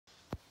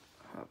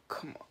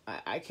come on.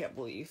 I can't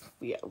believe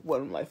we have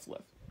one life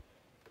left.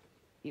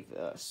 Even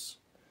us.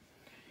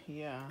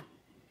 Yeah.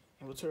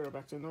 And we'll turn it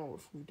back to normal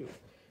if we do.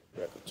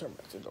 We're gonna turn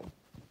back to normal.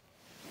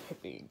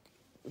 Being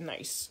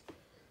nice.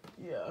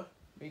 Yeah,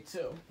 me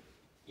too.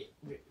 Yeah,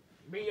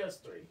 me us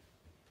three.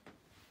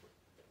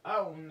 I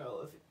don't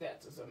know if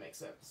that doesn't make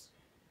sense.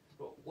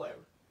 But whatever.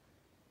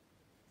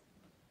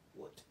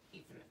 What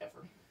even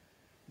ever.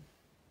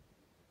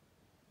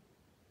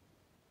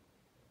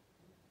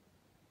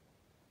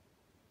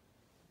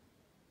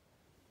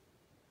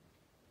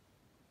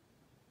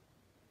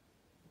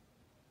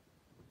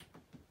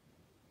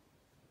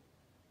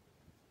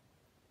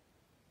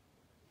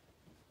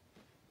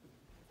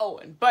 Oh,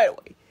 and by the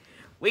way,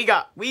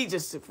 we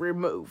just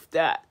removed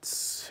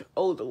that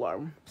old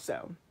alarm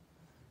sound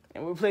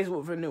and replaced it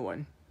with a new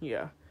one.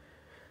 Yeah,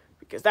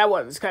 because that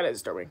one is kind of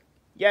disturbing.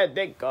 Yeah,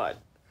 thank God.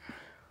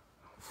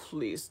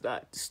 Please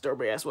not disturb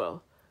me as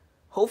well.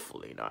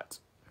 Hopefully not.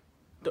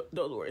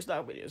 Don't worry, it's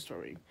not really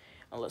disturbing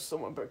unless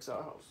someone breaks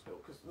our house. No,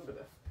 because look at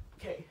that.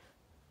 Okay.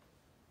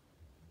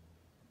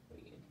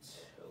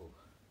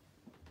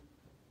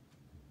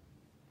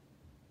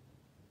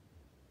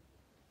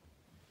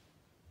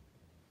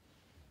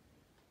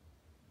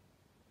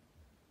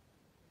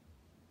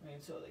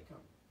 Until they come.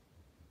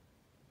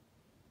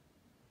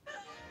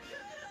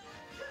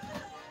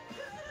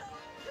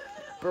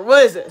 But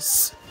what is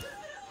this?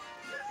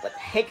 What the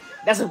heck?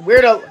 That's a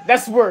weird.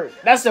 That's weird.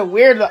 That's a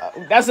weird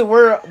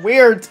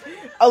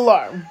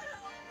alarm.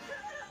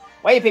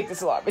 Why you pick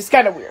this alarm? It's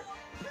kind of weird.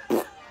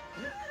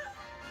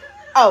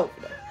 Oh,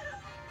 no.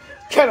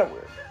 Kind of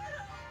weird.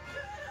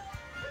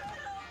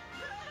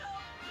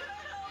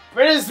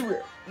 But this is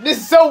weird. This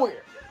is so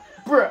weird,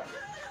 bruh.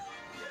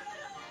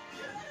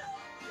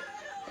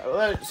 Well,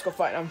 let's just go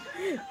find him.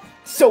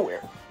 So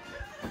weird.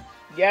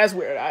 Yeah, it's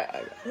weird.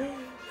 I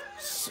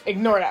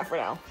ignore that for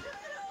now.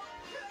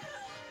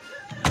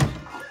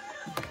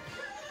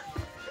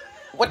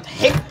 What the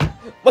heck?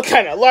 What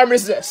kind of alarm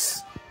is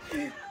this?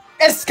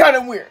 It's kind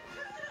of weird.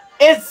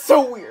 It's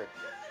so weird.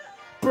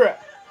 Bruh.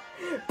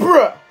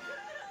 Bruh.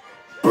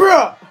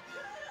 Bruh.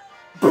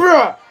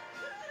 Bruh.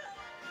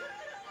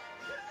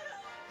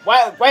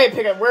 Why are you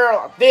picking a weird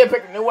alarm? They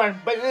pick a new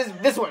one, but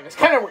this one is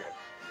kind of weird.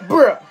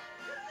 Bruh.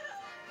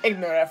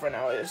 Ignore that for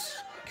now.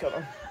 Just kill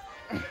him.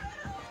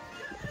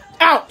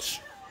 Ouch!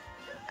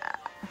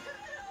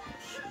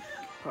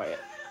 Quiet.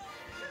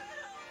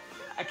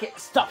 I can't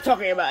stop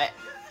talking about it.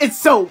 It's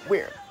so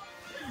weird.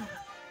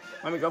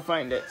 Let me go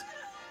find it.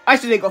 I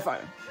should go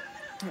find him.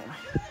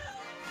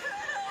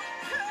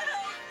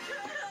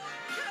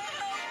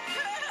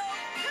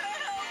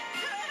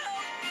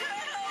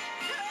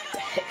 The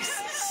heck is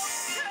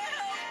this?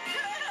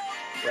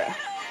 Bruh.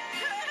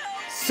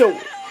 So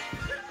weird.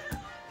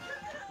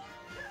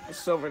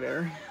 It's over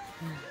there.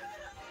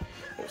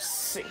 Let's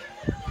see.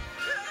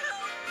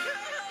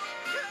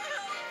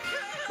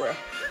 Bruh.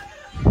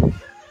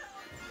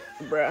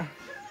 Bruh.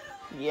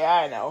 Yeah,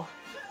 I know.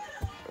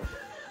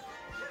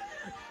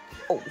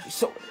 Oh, you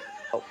saw it.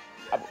 Oh,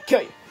 I'm gonna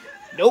kill you.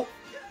 Nope.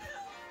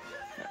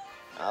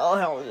 Oh,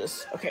 hell is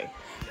this? Okay.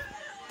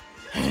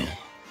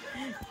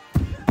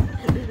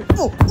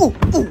 Ooh, ooh,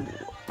 ooh.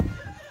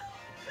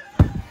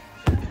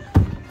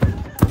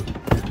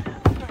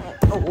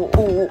 Oh, oh,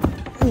 oh.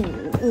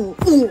 Ooh, ooh,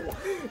 ooh.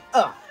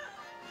 Oh.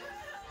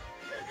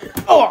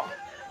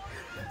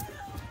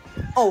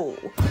 Oh.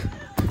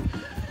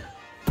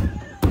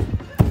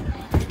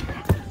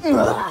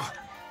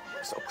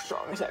 So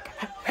strong. It's like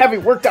heavy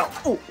workout.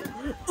 Ooh.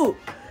 Ooh.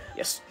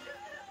 Yes.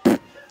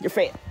 You're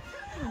faint.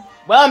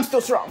 Well, I'm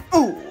still strong.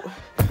 Ooh.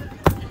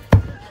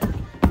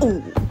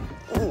 Ooh.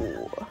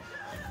 Ooh.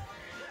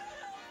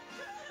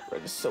 Bro,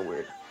 this is so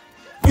weird.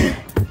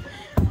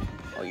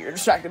 Oh, you're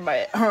distracted by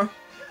it, huh?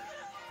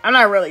 I'm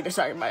not really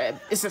distracted by it.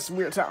 It's just a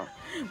weird sound.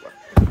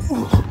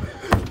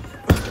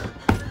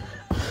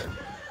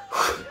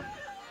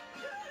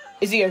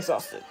 Is he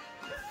exhausted?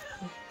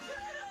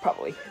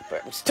 Probably,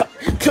 but I'm stuck.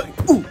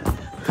 Ooh.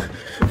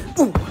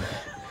 Ooh.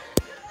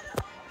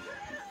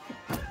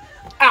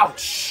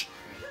 Ouch.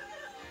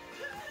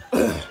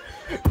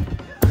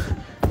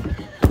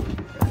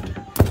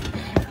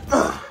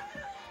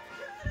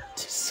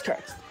 Jesus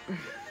Christ.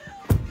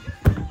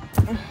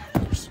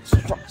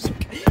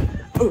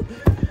 Ooh.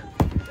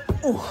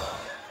 Ooh.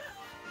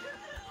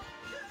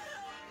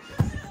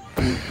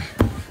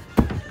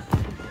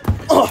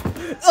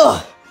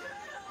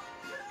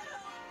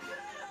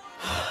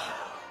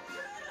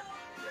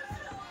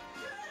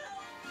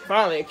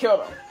 Finally, I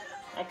killed him.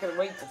 I couldn't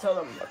wait to tell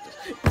them about this.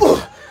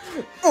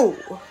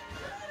 Ooh.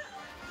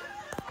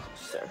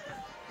 Sir.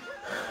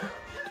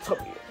 Tell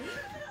me.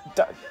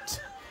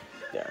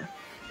 There.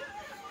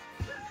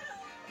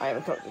 I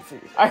haven't talked to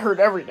you. I heard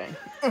everything.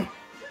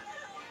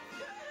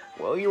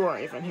 Well, you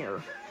weren't even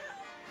here.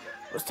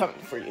 It was time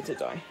for you to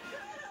die.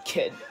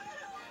 Kid.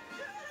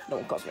 No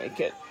one calls me a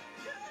kid.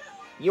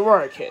 You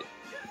are a kid.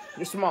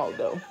 You're small,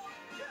 though.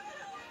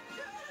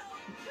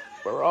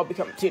 But we're all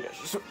becoming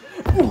teenagers.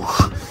 Ooh.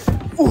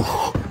 Ooh.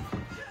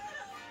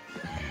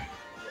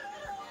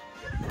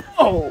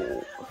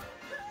 Oh.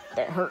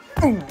 That hurt.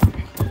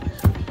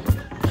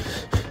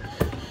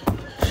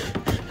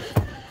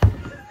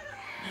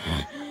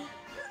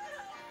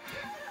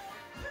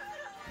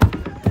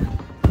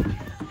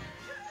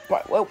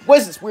 What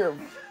is this weird?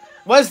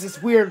 What is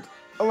this weird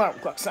alarm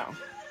clock sound?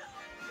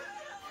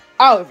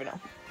 I don't even know.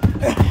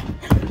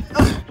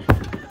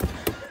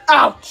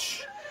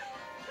 Ouch!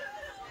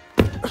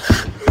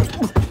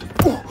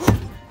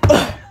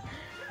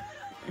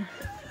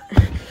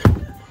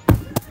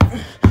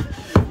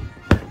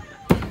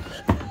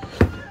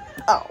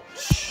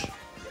 Ouch!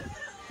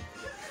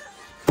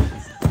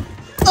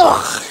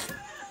 Ugh!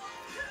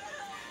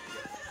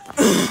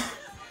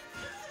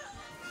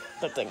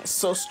 That thing is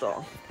so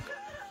strong.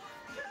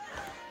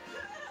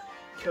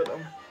 Kill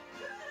them.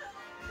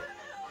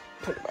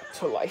 Put it back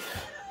to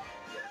life.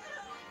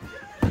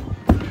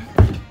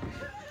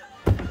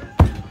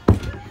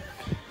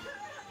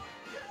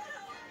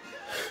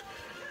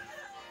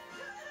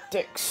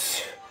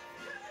 Dicks.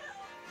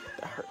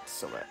 That hurts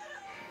so bad.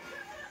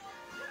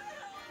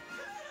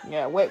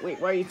 Yeah, wait,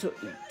 why are you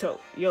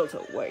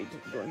Yoto, what are you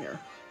doing here?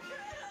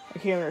 I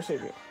can't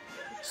understand you.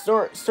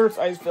 Stuart's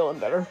eyes feeling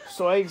better,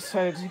 so I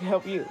decided to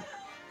help you.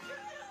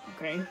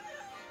 Okay?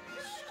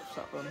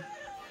 Stop them.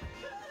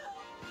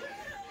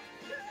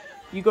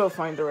 You go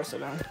find the rest of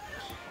them.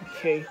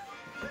 Okay.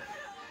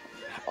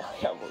 I'll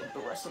handle the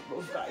rest of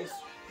those guys.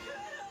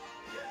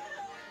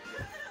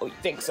 Oh, you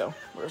think so?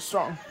 We're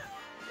strong.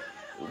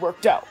 We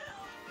worked out.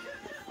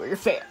 We're your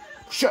fan.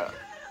 Shut up.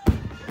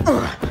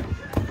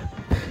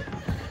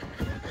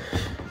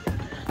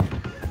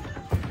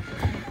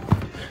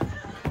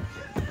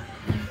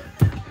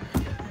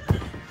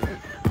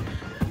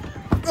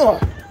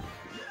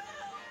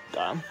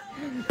 Got him.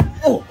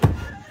 Oh!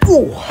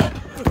 Oh!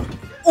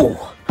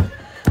 Oh!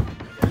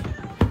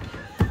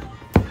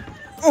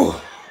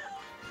 Oh!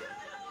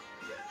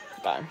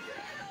 Got him.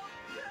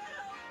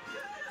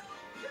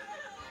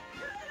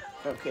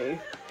 Okay.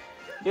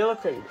 They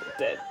look like they're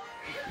dead.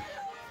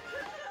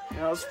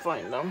 Now let's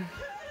find them.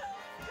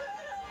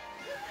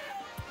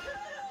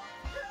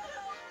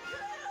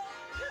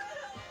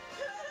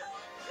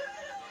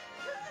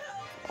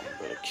 I'm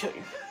gonna kill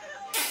you.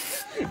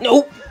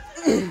 Nope!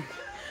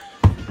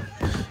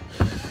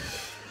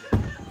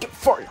 Get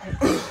far!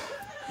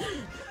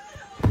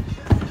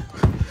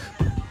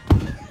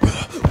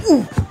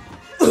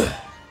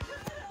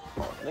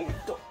 Let me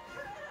go.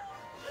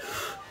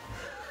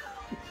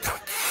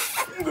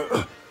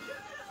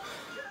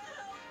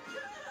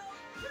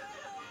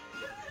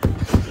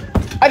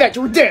 I thought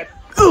you were dead!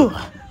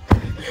 Ugh!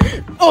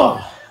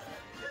 Oh!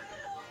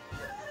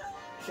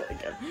 Shit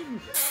again.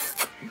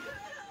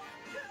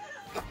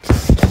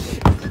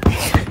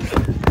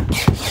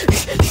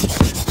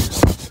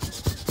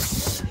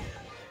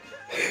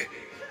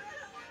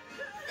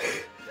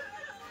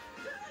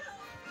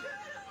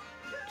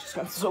 Just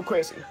got so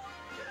crazy.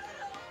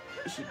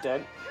 Is she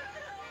dead?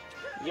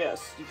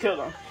 Yes, you killed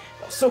him.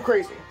 That was so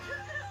crazy.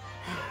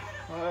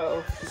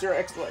 Well, it's your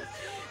exploit.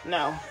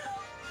 Now,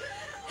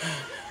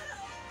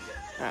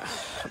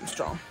 I'm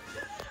strong.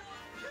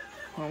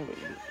 I'm gonna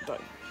die.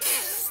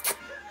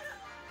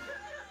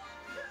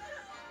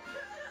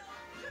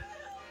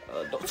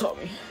 Don't tell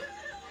me.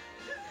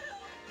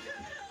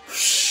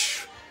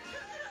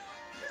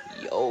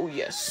 Yo,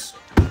 yes.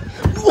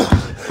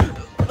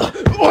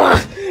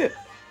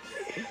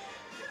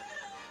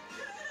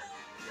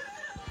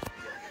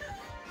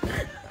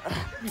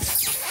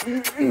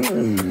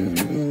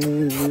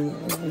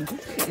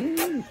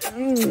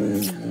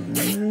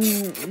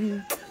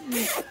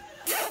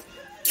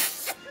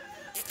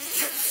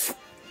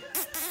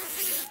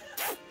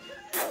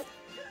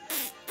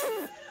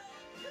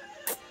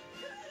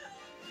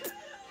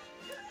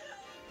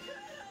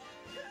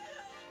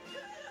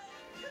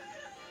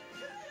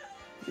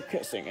 Your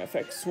kissing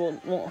effects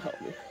won't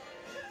help me.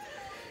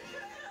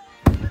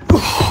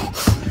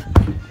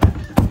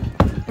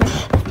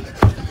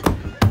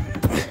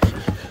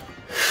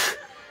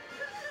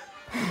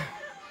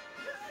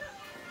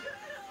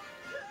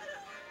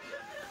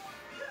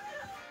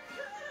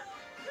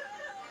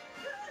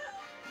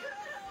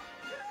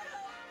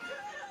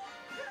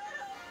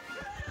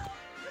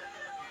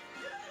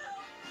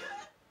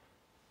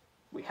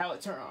 Wait, how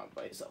it turn on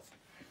by itself?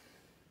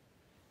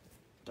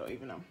 Don't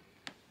even know.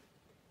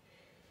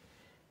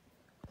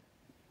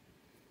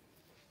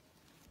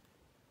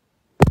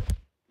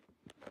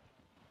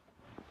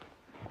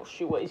 Oh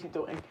shoot, what is he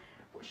doing?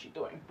 What's she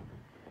doing?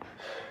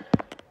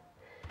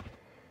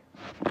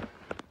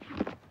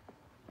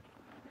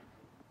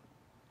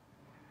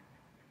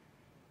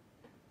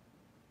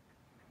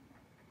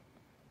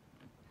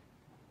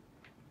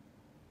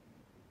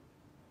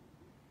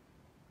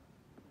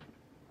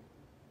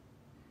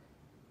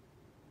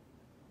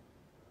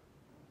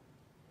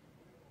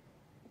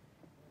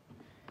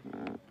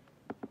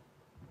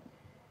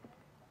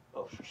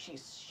 Oh,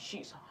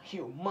 she's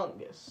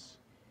humongous.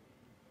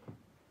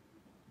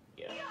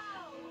 Yeah.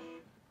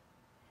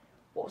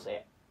 What was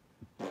that?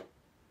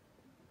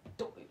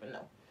 Don't even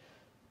know.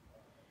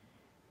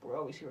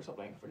 Bro always hears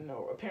something for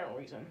no apparent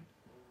reason.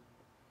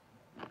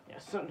 Yeah,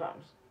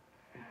 sometimes.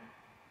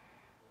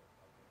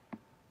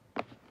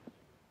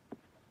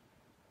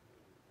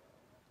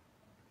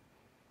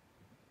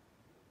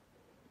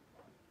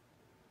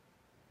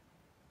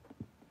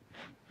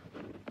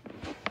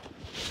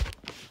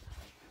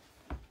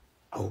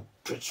 I'll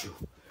get you.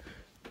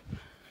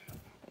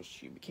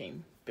 She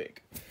became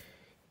big.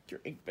 You're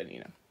ink Benny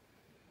now.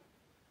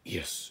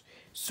 Yes.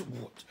 So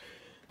what?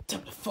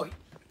 Time to fight.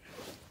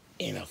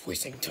 Enough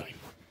wasting time.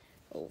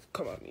 Oh,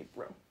 come on me,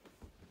 bro.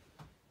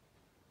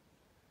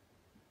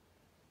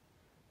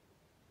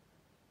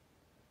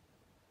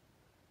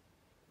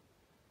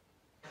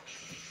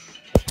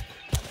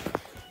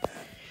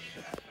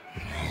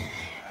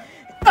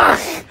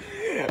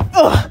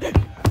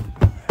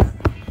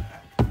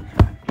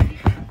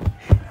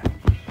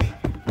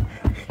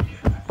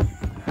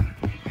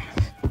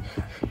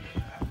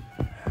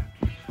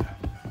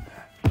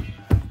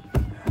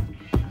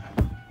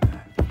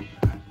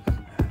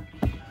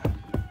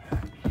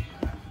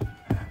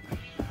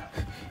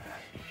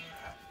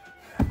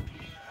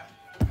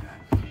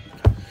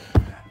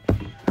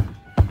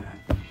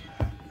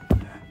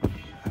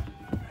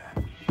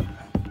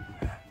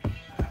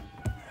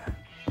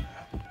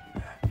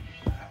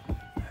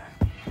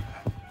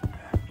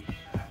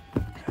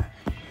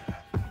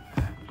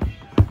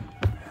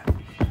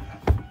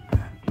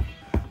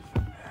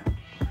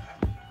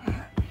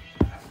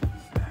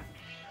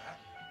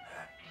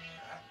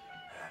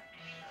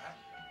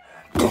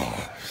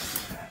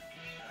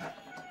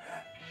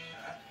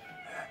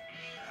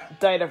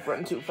 Died of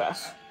running too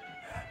fast.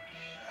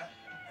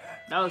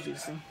 That was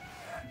easy.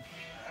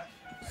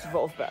 Let's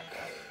evolve back.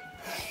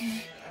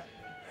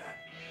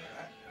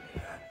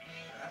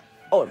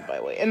 Oh, and by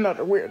the way,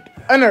 another weird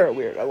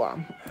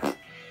alarm.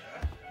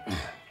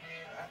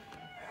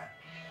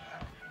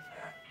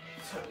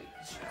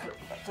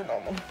 Back to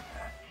normal.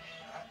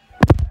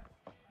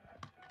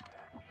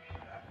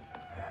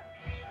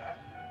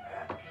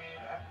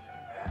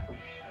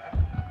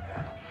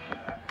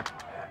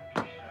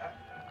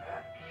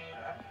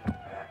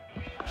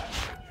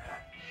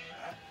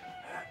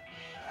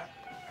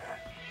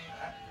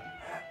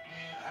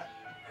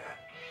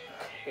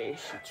 Okay,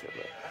 she took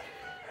it.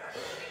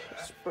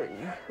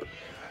 Spring.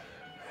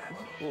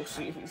 We'll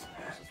see if he's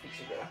supposed to speak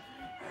today.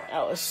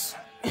 Alice.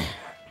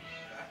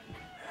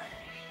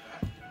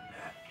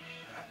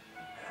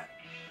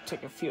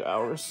 Take a few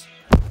hours.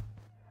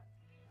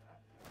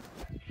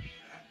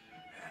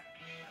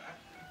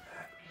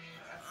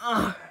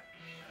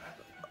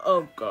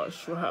 Oh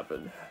gosh, what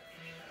happened?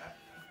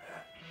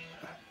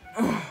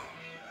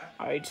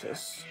 I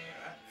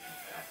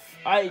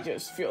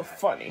just feel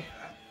funny.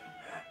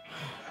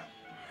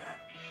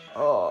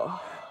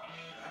 Oh.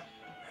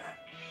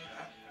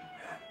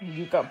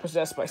 You got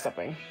possessed by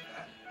something.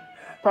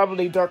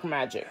 Probably dark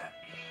magic.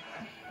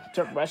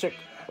 Dark magic?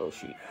 Oh,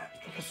 she's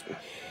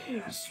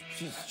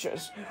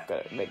just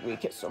gonna make me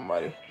kiss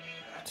somebody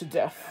to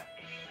death,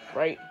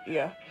 right?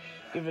 Yeah,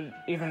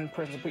 even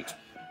Prison Breach.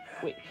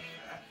 Wait,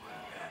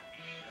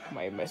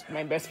 my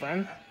best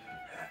friend.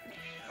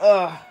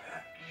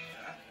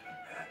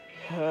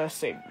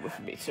 Stay with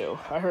me too.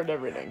 I heard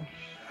everything.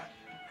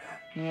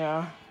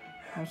 Yeah,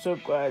 I'm so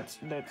glad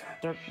that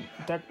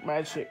dark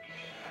magic.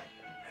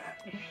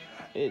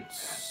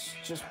 It's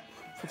just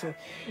to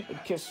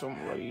kiss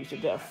somebody to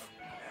death.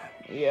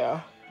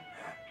 Yeah.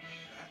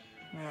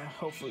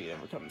 Hopefully it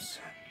never comes.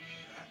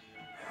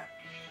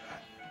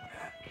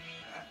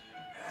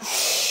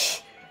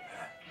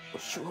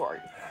 Who are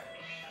you?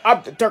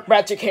 I'm the dark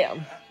magic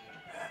hand.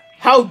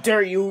 How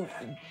dare you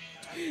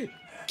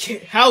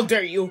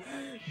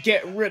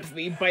get rid of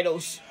me by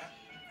those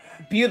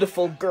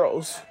beautiful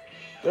girls?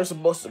 They're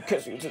supposed to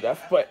kiss you to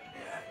death, but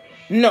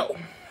no.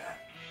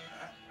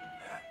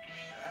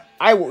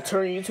 I will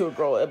turn you to a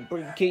girl and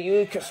get you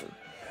a kisser.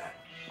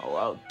 Oh,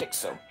 I don't think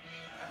so.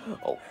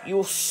 Oh,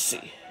 you'll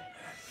see.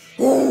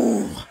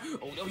 Oh,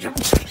 no, you're...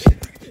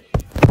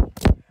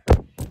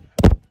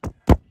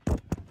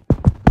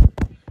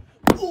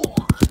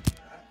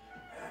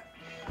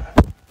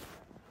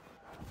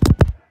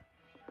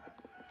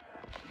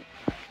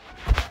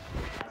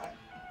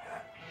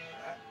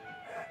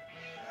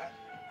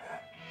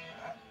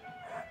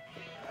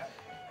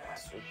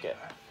 Let's forget.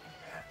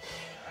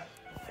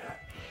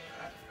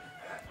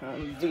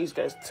 These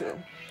guys too.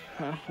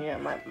 Yeah,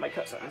 my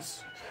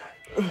cousins.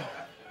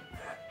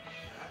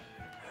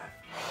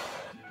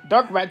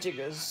 Dark magic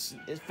is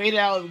faded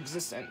out of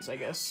existence, I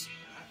guess.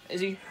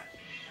 Is he?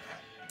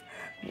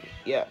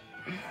 Yeah.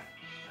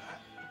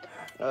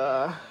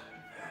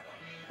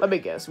 Let me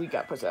guess, we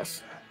got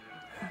possessed.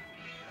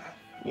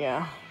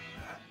 Yeah.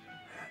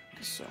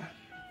 So.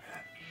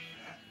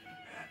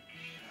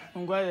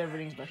 I'm glad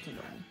everything's back to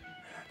normal.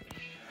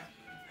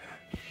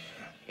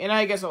 And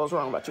I guess I was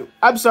wrong about you.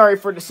 I'm sorry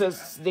for the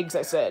things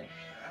I said.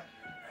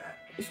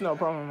 It's no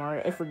problem,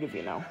 Mario. I forgive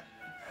you now.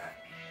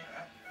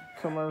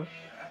 Come on.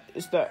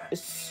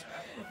 It's...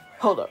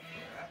 Hold up.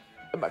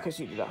 I'm about to kiss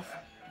you to death.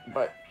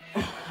 But, I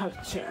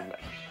have to change it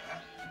back.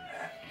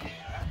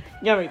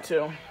 Yeah, me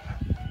too.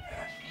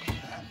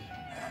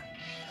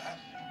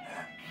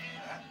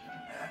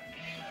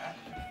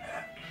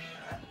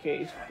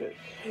 Okay, good.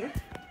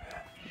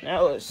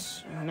 Now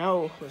let's get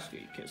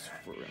a kiss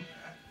for real.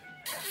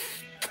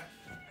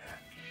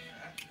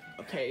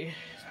 Okay,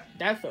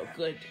 that felt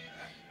good.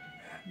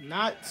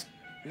 Not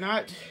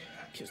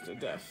kiss to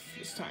death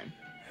this time.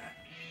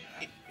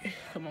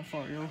 Come on,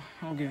 for real.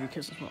 I'll give you a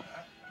kiss as well.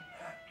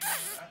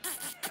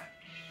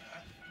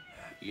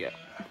 Yeah,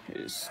 it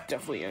is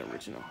definitely an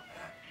original.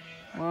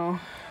 Well,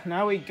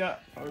 now we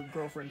got our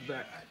girlfriends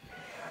back.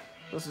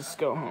 Let's just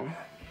go home.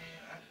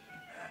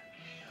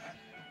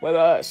 With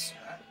us.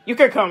 You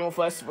can come with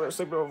us for a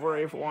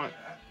sleepover if you want.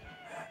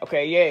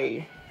 Okay,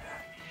 yay.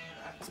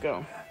 Let's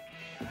go.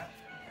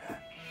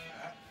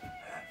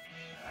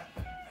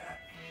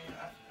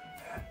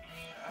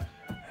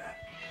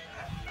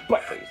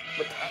 What the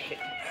heck?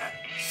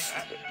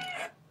 Stupid.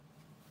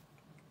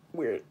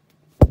 Weird.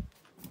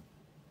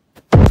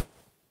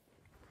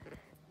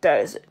 That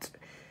is it.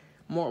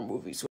 More movies.